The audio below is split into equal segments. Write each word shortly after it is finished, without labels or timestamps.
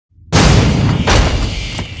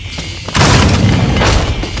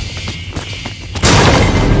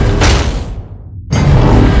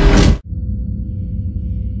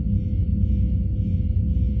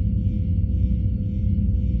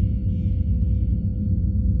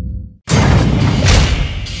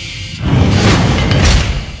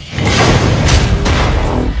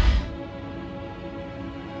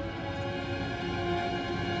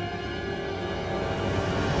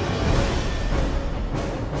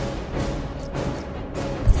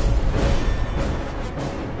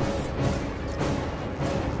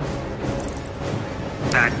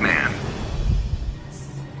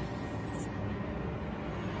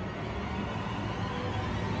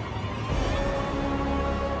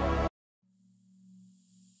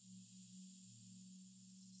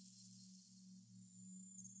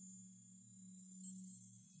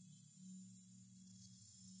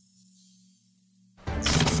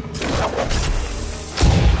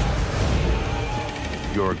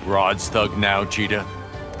You're a Grodd's thug now, Cheetah?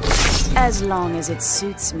 As long as it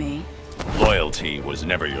suits me. Loyalty was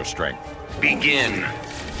never your strength. Begin.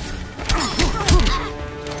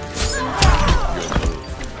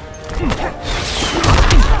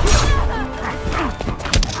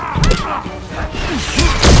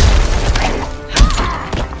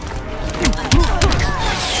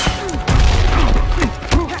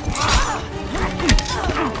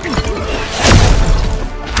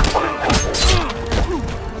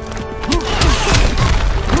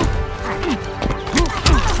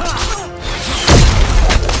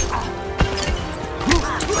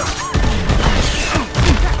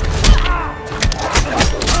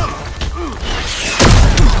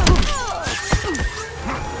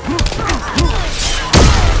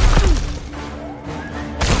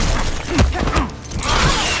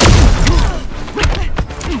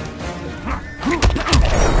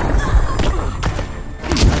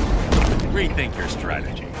 Rethink your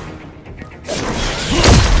strategy.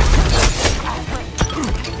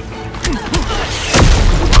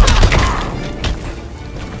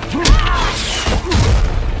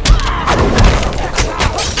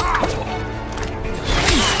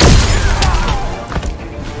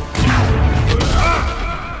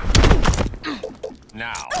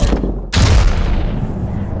 Now.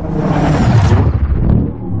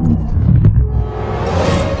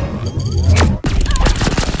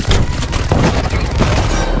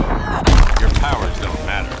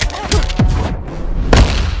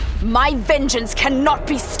 My vengeance cannot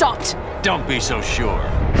be stopped! Don't be so sure.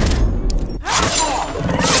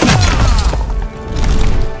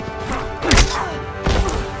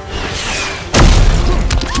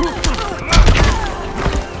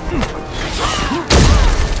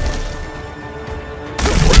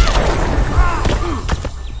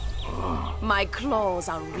 My claws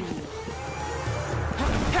are real.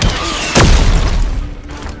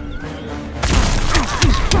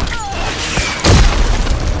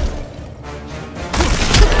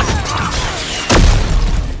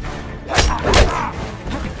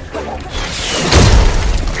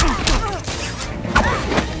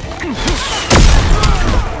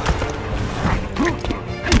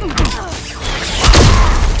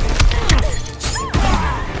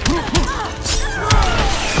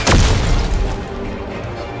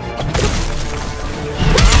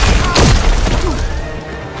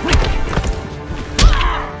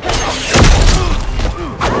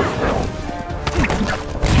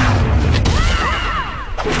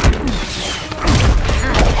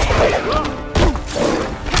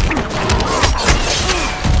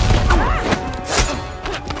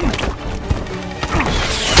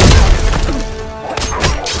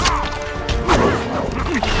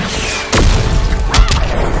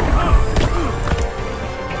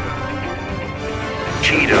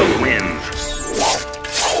 Cheetah wins.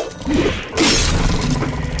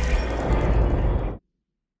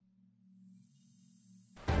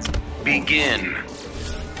 Begin.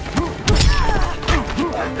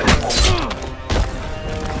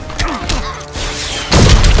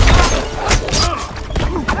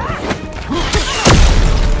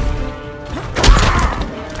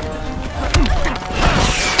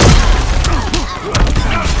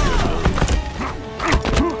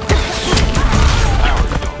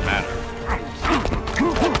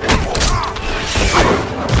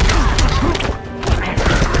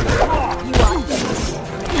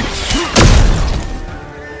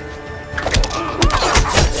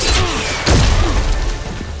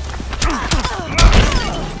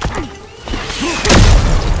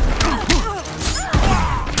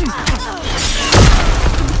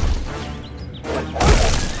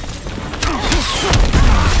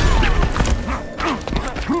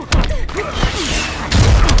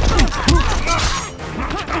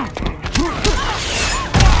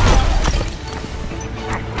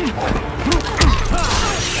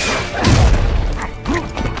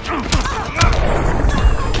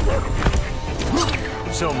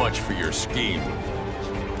 So much for your scheme.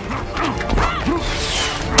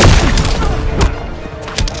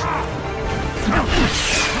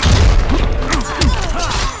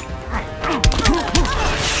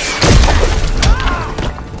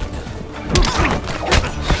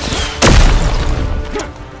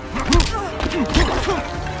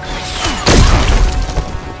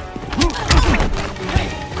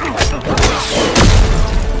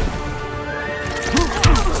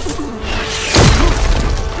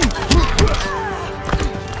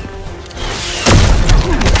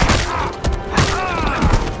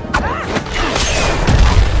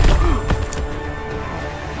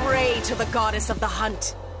 To the goddess of the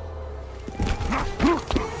hunt.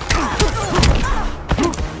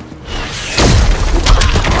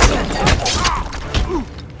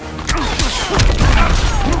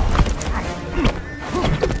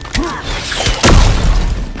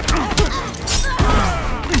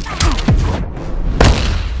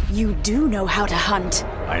 You do know how to hunt.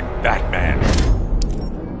 I'm Batman.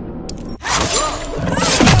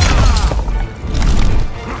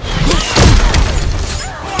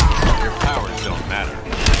 Your powers don't matter.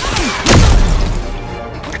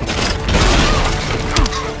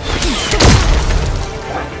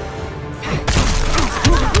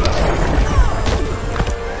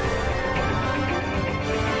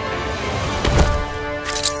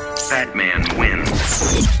 Batman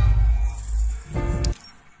wins.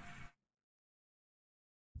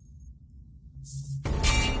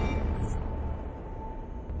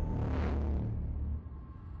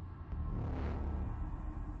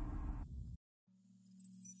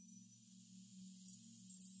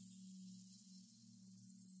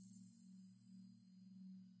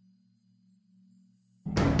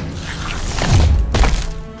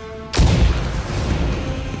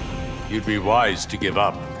 You'd be wise to give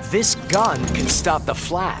up. This gun can stop the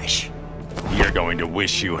Flash. You're going to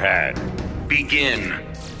wish you had. Begin.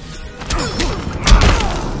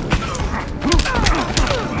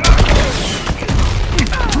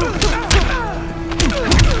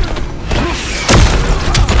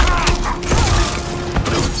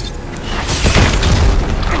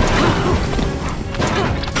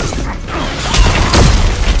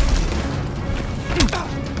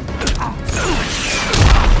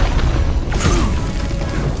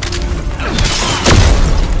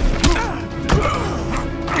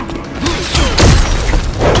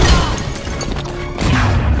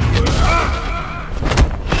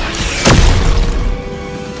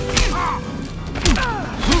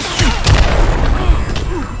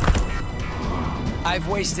 I've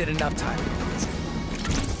wasted enough time.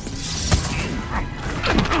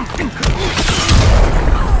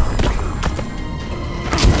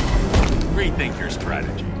 Rethink your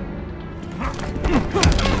strategy.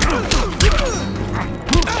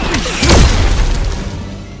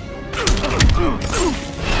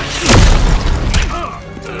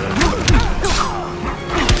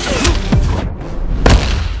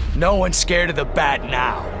 No one's scared of the Bat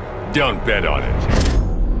now. Don't bet on it.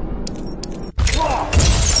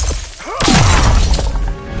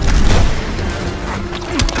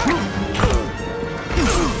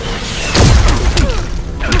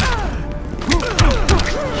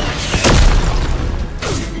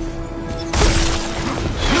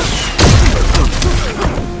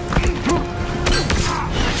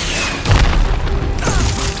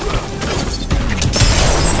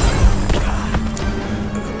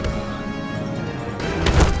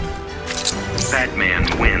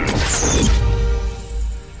 Batman wins.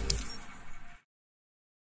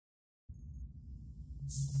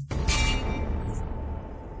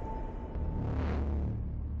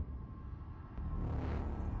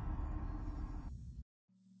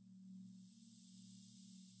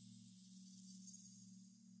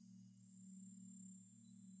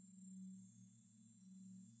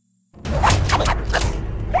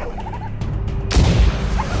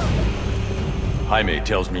 Jaime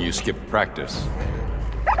tells me you skipped practice.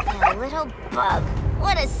 A little bug.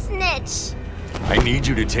 What a snitch. I need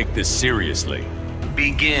you to take this seriously.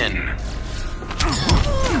 Begin.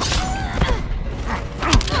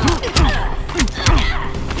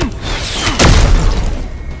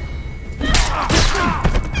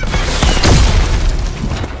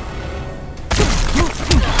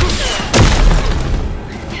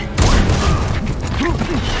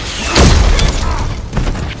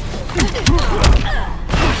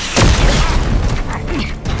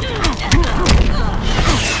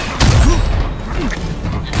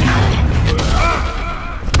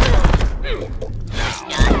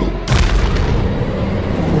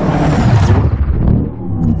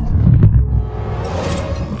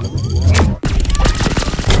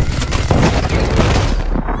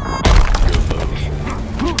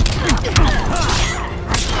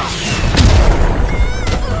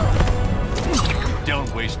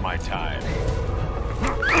 Don't waste my time.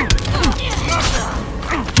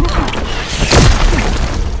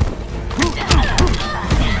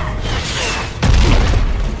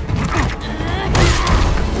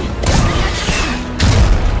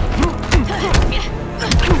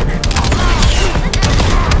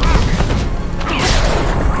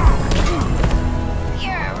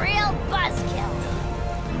 You're a real buzzkill.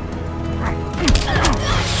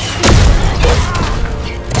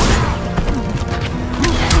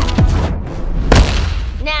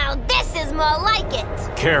 Now this is more like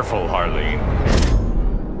it. Careful, Harleen.